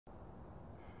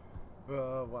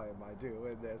Oh, why am I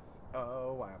doing this?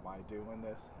 Oh, why am I doing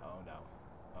this? Oh no.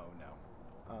 Oh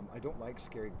no. I don't like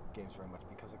scary games very much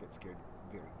because I get scared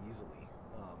very easily.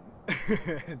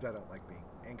 And I don't like being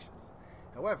anxious.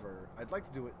 However, I'd like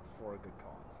to do it for a good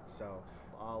cause. So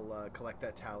I'll collect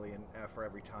that tally and for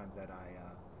every time that I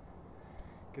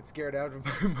get scared out of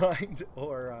my mind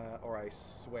or I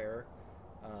swear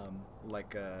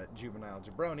like a juvenile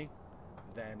jabroni,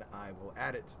 then I will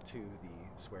add it to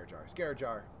the swear jar, scare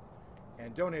jar,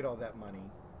 and donate all that money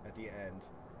at the end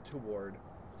toward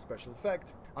special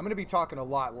effect. I'm going to be talking a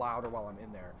lot louder while I'm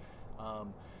in there.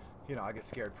 You know, I get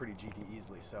scared pretty GD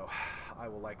easily, so I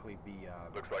will likely be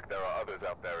Looks like there are others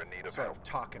out there in need of sort help. of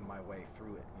talking my way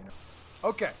through it, you know.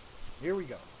 Okay, here we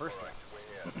go. First All right,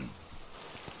 round. we're here.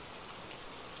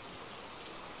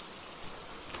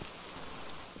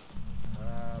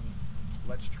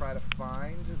 Let's try to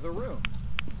find the room.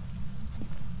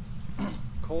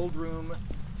 Cold room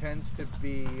tends to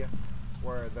be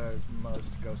where the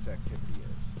most ghost activity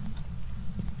is.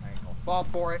 I ain't gonna fall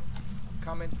for it. I'm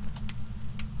coming.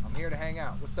 I'm here to hang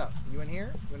out. What's up? You in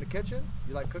here? You in the kitchen?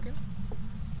 You like cooking?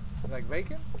 You like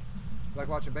baking? You like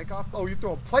watching Bake Off? Oh, you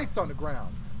throwing plates on the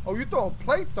ground. Oh, you throwing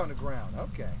plates on the ground.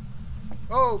 Okay.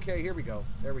 Okay, here we go.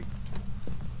 There we go.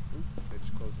 Oop, they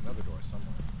just closed another door somewhere.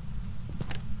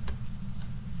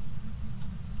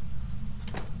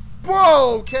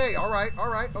 Whoa, okay, all right,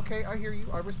 okay, I hear you,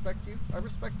 I respect you,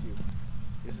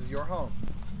 This is your home.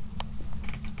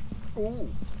 Ooh.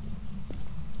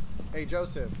 Hey,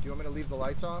 Joseph, do you want me to leave the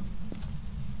lights off?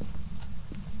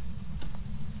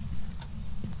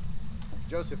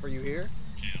 Joseph, are you here?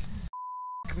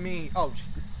 F me. Oh.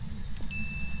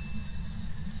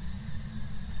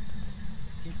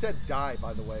 He said die,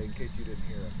 by the way, in case you didn't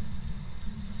hear it.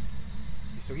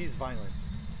 So he's violent.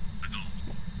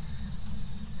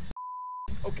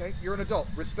 Okay, you're an adult.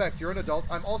 Respect, you're an adult.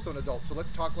 I'm also an adult, so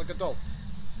let's talk like adults.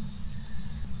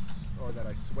 Or that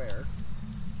I swear.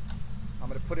 I'm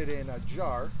going to put it in a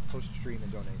jar, post-stream,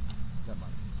 and donate that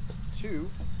money to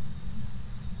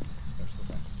special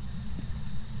effect.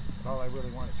 But all I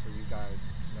really want is for you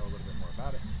guys to know a little bit more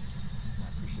about it. And I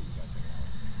appreciate you guys hanging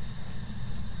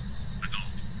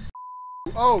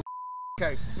out. Oh,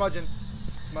 okay, smudging.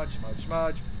 Smudge, smudge,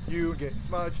 smudge. You're getting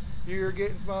smudged. You're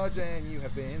getting smudged, and you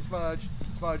have been smudged.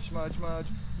 Smudge, smudge, smudge.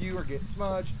 You are getting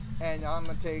smudged, and I'm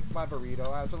gonna take my burrito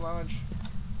out to lunch.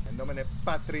 In nomine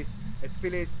Patris et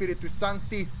Filii Spiritus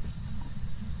Sancti.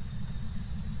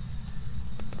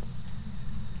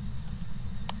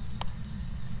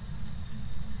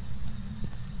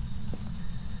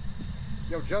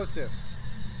 Yo, Joseph.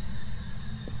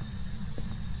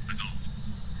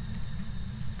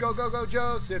 Go, go, go,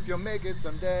 Joseph, you'll make it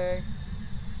someday.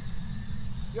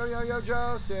 Yo, yo, yo,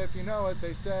 Joseph, you know what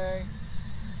they say.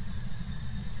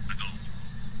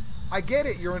 I get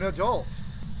it, you're an adult.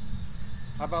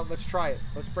 How about let's try it?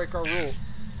 Let's break our rules.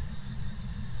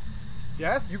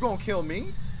 Death? You gonna kill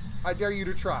me? I dare you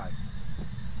to try.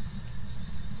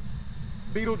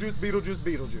 Beetlejuice, Beetlejuice,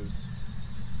 Beetlejuice.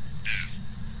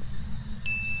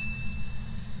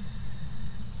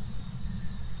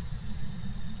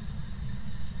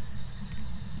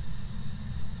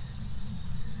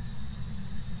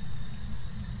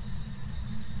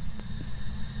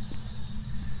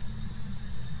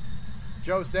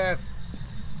 Joseph.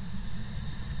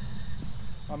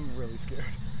 I'm really scared.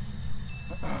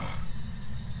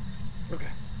 Okay.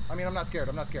 I mean, I'm not scared.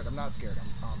 I'm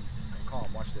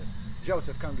calm. Watch this.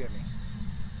 Joseph, come get me.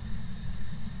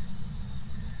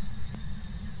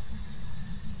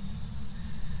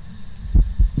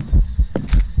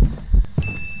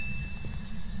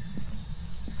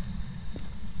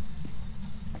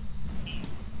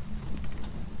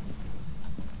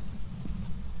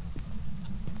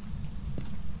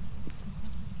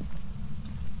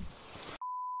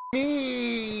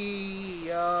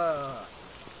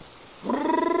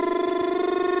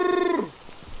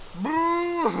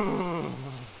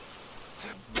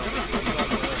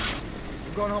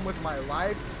 I'm going home with my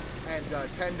life and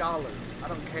 $10. I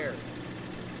don't care.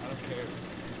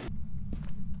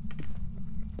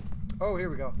 Oh, here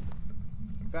we go.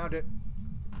 Found it.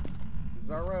 This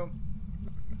is our room.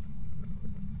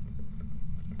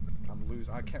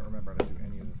 I can't remember how to do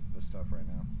any of this stuff right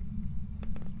now.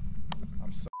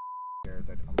 I'm so scared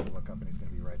that I'm gonna look up and he's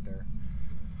gonna be right there.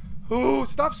 Oh,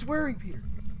 stop swearing, Peter.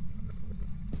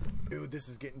 Dude, this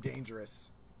is getting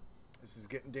dangerous.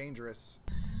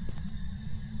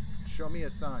 Show me a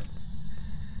sign.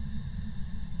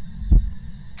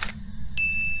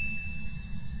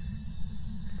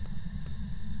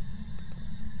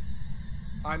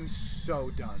 I'm so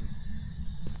done.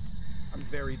 I'm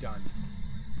very done.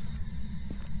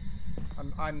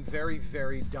 I'm very,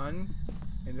 very done.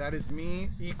 And that is me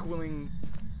equaling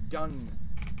done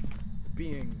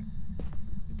being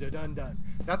done.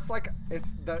 That's like,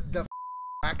 it's the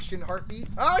action heartbeat.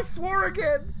 Oh, I swore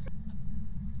again!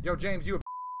 Yo, James, you a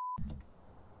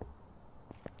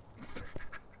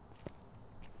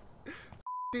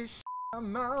this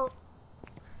I'm out.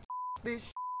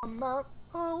 This I'm out.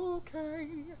 Okay.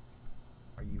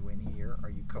 Are you in here? Are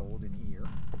you cold in here?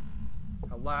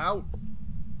 Hello?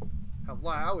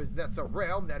 Hello? Is this a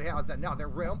realm that has another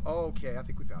realm? Okay, I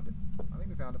think we found it. I think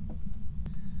we found it.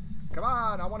 Come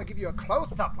on, I want to give you a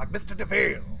close-up like Mr.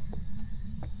 DeVille.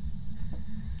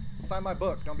 Sign my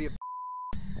book. Don't be a...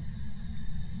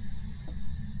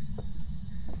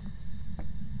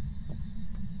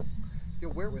 Yo,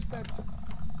 where was that?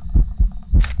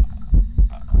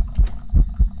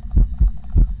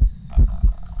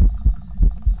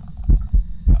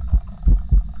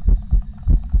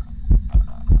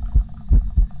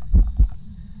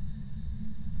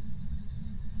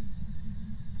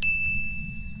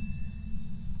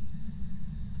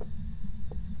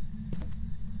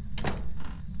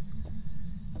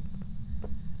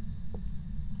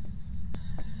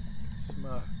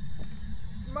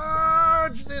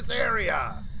 Smudge this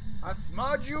area! I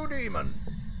smudge you, demon!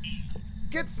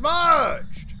 Get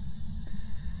smudged!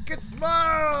 Get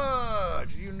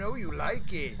smudged! You know you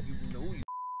like it. You know you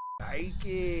like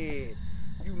it.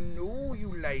 You know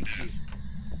you like it.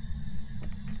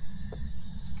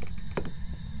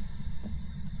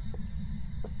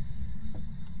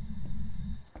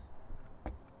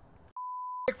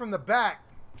 From the back.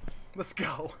 Let's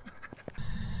go.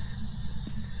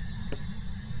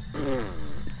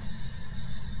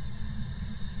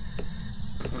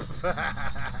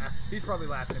 He's probably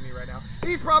laughing at me right now.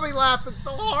 He's probably laughing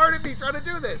so hard at me trying to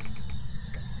do this.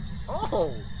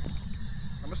 Oh!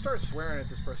 I'm gonna start swearing at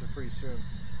this person pretty soon.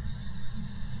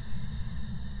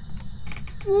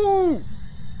 Ooh!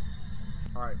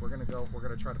 Alright, we're gonna go. We're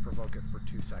gonna try to provoke it for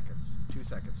 2 seconds. 2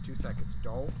 seconds. 2 seconds.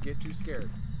 Don't get too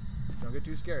scared. Don't get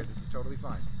too scared. This is totally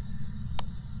fine.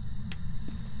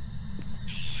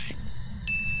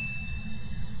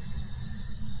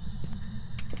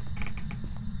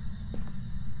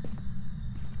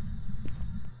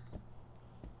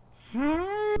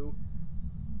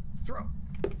 Throw.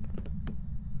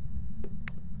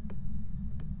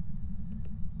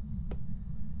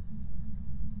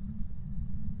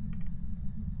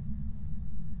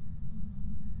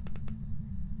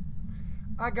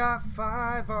 I got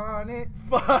 5 on it.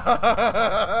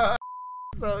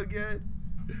 So good.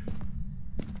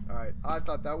 Alright, I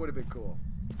thought that would have been cool.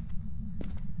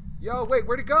 Yo, wait,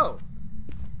 where'd it go?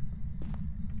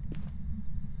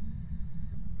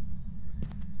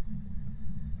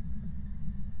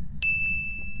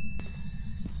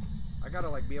 I gotta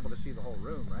like be able to see the whole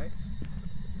room, right?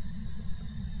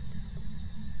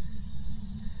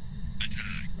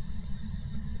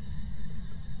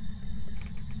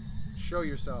 Show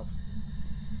yourself.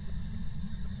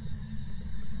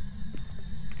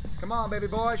 Come on, baby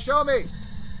boy, show me.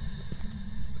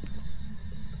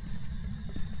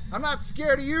 I'm not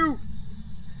scared of you.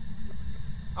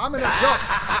 I'm an adult.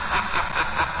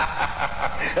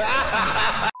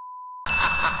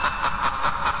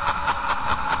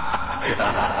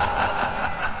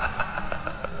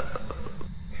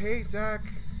 Hey, Zach.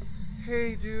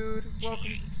 Hey, dude.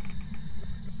 Welcome.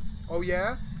 Oh,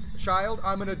 yeah? Child,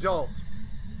 I'm an adult.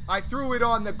 I threw it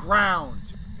on the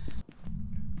ground.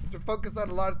 To focus on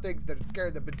a lot of things that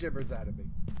scared the bejibbers out of me.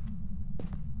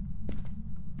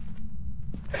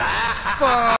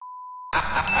 Fuck.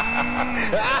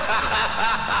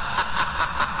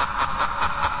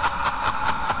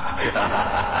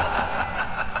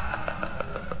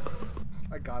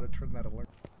 I gotta turn that alert.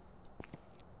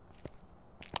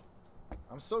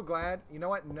 I'm so glad. You know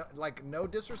what? No, like, no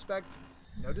disrespect.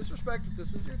 No disrespect if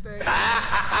this was your thing.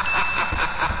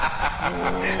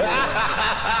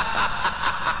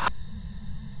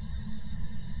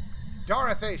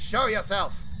 Dorothy, show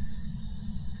yourself.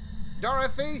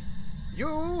 Dorothy,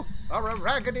 you are a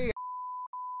raggedy.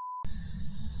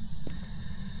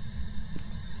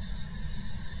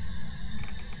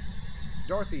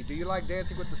 Dorothy, do you like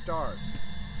Dancing with the Stars?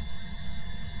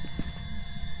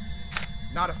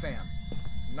 Not a fan.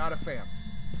 Not a fan.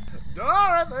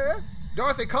 Dorothy!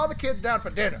 Dorothy, call the kids down for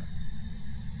dinner.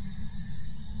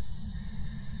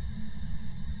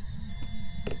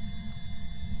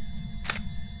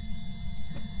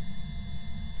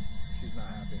 She's not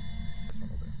happy. This one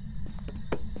will do.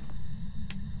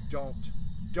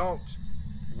 Don't.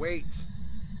 Wait.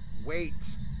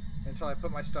 Wait until I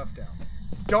put my stuff down.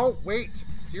 Don't wait.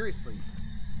 Seriously.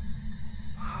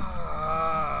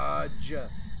 Ah, smudge.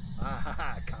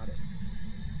 Ah, caught it.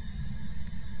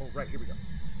 Oh, right, here we go.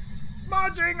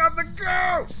 Smudging of the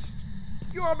ghost!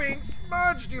 You're being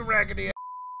smudged, you raggedy ass.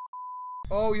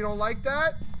 Oh, you don't like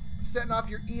that? Setting off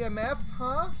your EMF,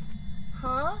 huh?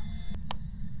 Huh?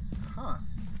 Huh.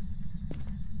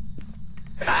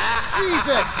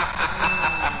 Jesus!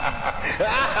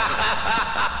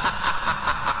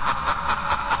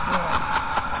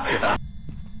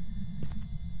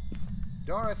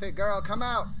 Dorothy, girl, come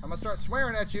out. I'm gonna start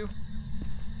swearing at you.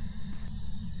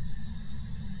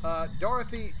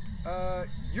 Dorothy,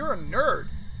 you're a nerd.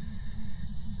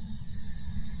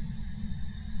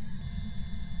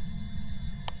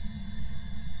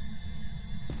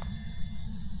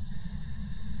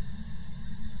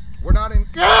 We're not in.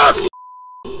 Ah!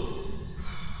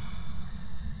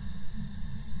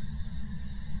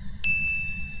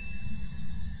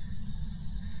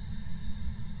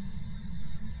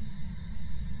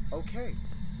 Okay,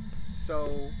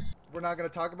 so we're not gonna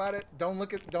talk about it. Don't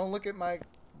look at my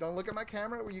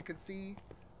camera where you can see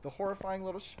the horrifying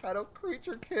little shadow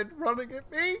creature kid running at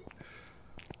me.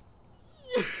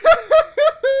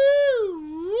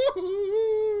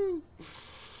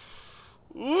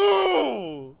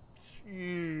 Ooh,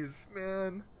 jeez,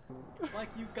 man. Like,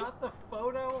 you got the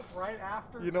photo right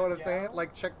after. You know what I'm saying?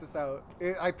 Like, check this out.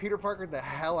 I Peter Parkered the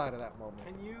hell out of that moment.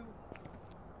 Can you?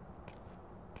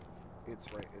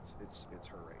 It's right. It's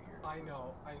her right here. It's I this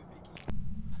know.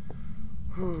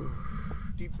 one.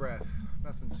 Deep breath.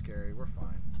 Nothing scary. We're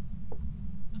fine.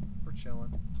 We're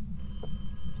chilling.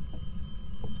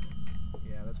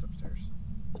 Yeah, that's upstairs.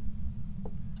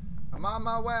 I'm on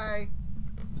my way.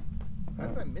 How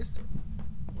did I miss it?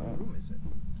 What room is it?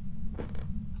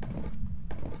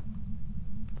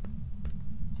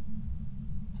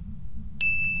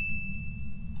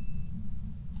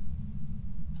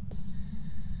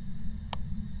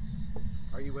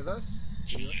 Are you with us?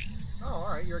 Oh,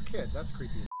 alright, you're a kid. That's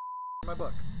creepy. My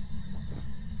book.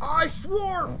 I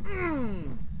swore!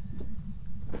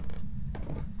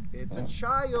 It's a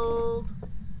child.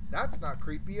 That's not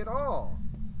creepy at all.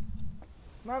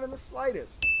 Not in the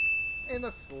slightest. In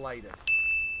the slightest.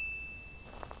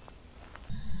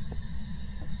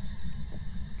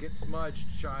 Get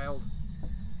smudged, child.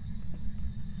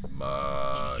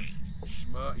 Smudge.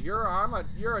 You're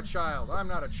a child. I'm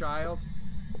not a child.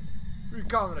 What are you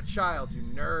calling a child, you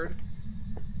nerd?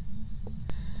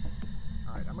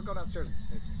 Alright, I'm gonna go downstairs and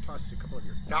toss you a couple of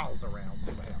your dolls around,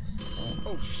 see what happens.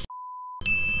 Oh, shit.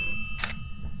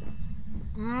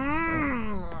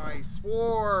 I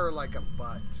swore like a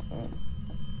butt.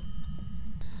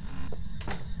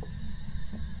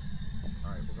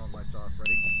 Alright, we're going lights off.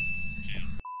 Ready?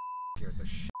 Scared the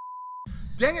shit.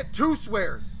 Dang it, 2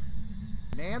 swears!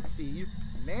 Nancy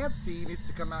needs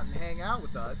to come out and hang out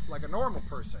with us like a normal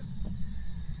person.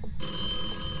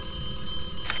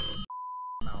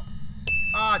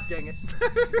 Ah, dang it.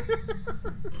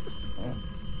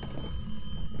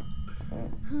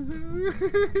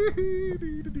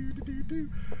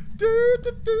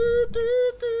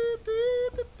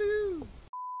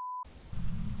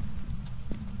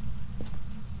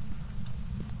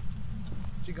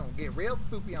 She gonna get real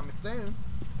spoopy on me soon.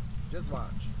 Just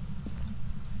watch.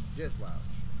 Just watch.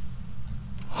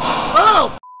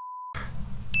 Oh!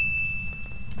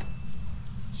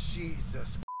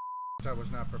 Jesus. I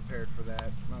was not prepared for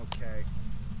that. Okay.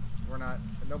 We're not.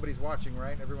 Nobody's watching,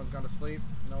 right? Everyone's gone to sleep.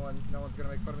 No one's gonna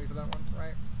make fun of me for that one,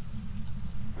 right?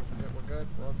 We're good.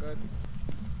 We're all good.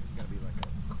 This is gonna be like a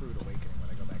crude awakening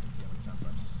when I go back and see how many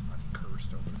times I've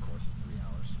cursed over the course of 3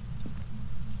 hours.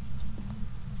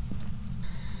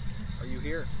 Are you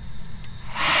here?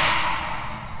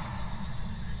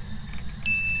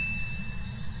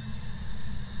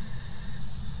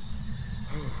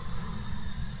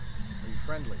 Are you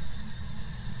friendly?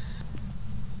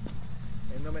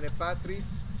 In nomine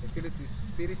Patris, et Filii et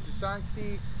Spiritus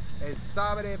Sancti, et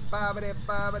Sabere, Babere,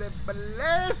 Babere,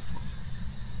 bless!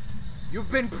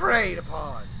 You've been preyed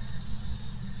upon!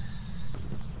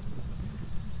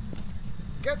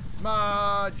 Get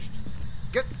smudged!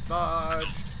 Get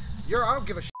smudged! I don't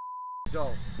give a shit,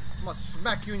 adult. I'm gonna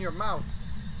smack you in your mouth.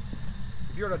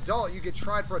 If you're an adult, you get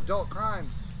tried for adult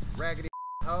crimes. Raggedy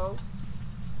hoe.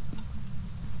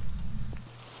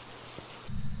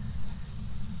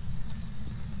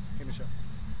 Hey, Michelle.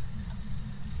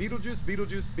 Beetlejuice,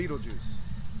 Beetlejuice, Beetlejuice.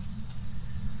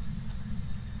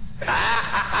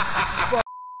 Fuck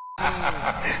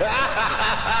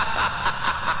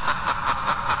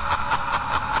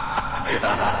me.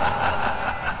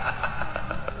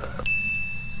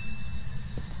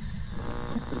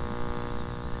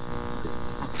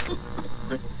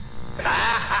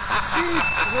 Not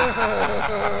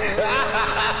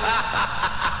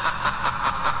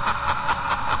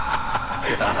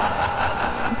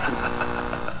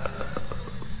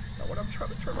when I'm trying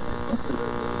to turn on the fucking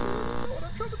radio. Not when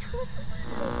I'm trying to turn on the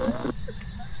radio.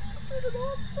 Turn it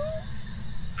on, bro.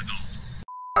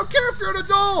 I don't care if you're an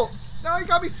adult. Now you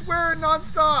got me swearing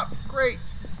nonstop.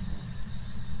 Great.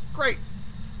 Great.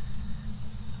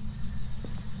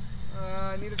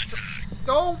 I need to...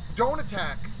 No, don't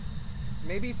attack.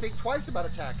 Maybe think twice about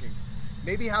attacking.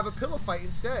 Maybe have a pillow fight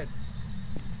instead.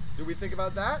 Did we think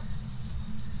about that?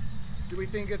 Did we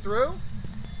think it through?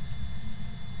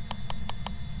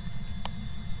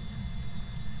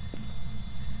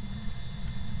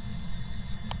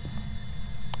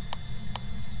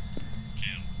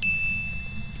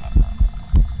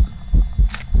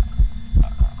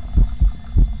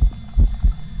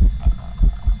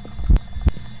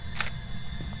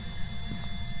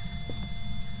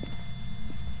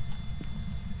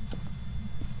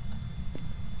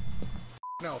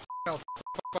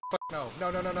 No,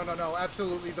 no, no,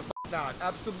 absolutely the not.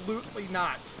 Absolutely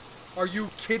not. Are you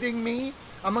kidding me?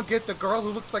 I'm gonna get the girl who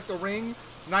looks like the Ring,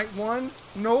 night one?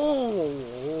 No,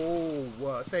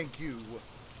 thank you.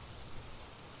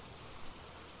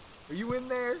 Are you in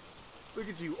there? Look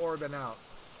at you orbing out.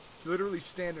 Literally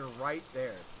standing right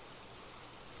there.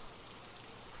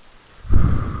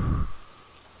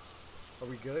 Are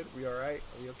we good? We alright?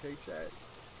 Are we okay, Chad?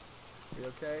 We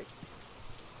okay?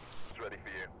 Ready for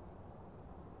you.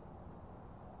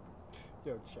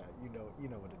 Yo, chat, you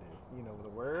know what it is. You know the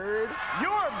word.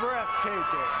 You're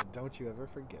breathtaking. Don't you ever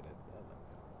forget it.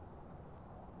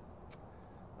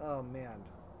 Oh man,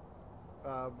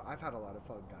 I've had a lot of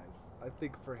fun, guys. I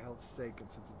think for health's sake,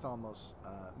 and since it's almost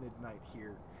midnight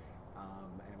here,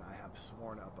 and I have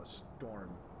sworn up a storm,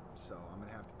 so I'm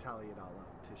gonna have to tally it all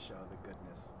up to show the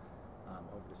goodness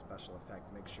over the special effect.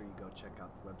 Make sure you go check out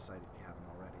the website if you haven't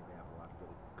already. They have a lot of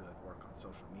really good work on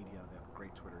social media. They have a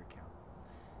great Twitter account.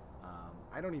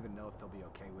 I don't even know if they'll be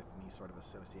okay with me sort of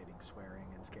associating swearing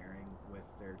and scaring with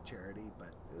their charity, but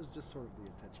it was just sort of the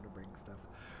intention to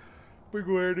bring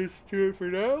awareness to it for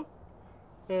now.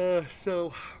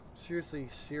 So seriously,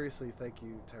 thank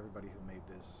you to everybody who made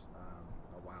this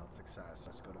a wild success.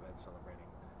 Let's go to bed celebrating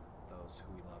those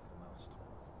who we love the most.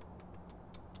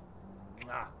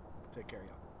 Take care,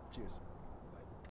 y'all. Cheers.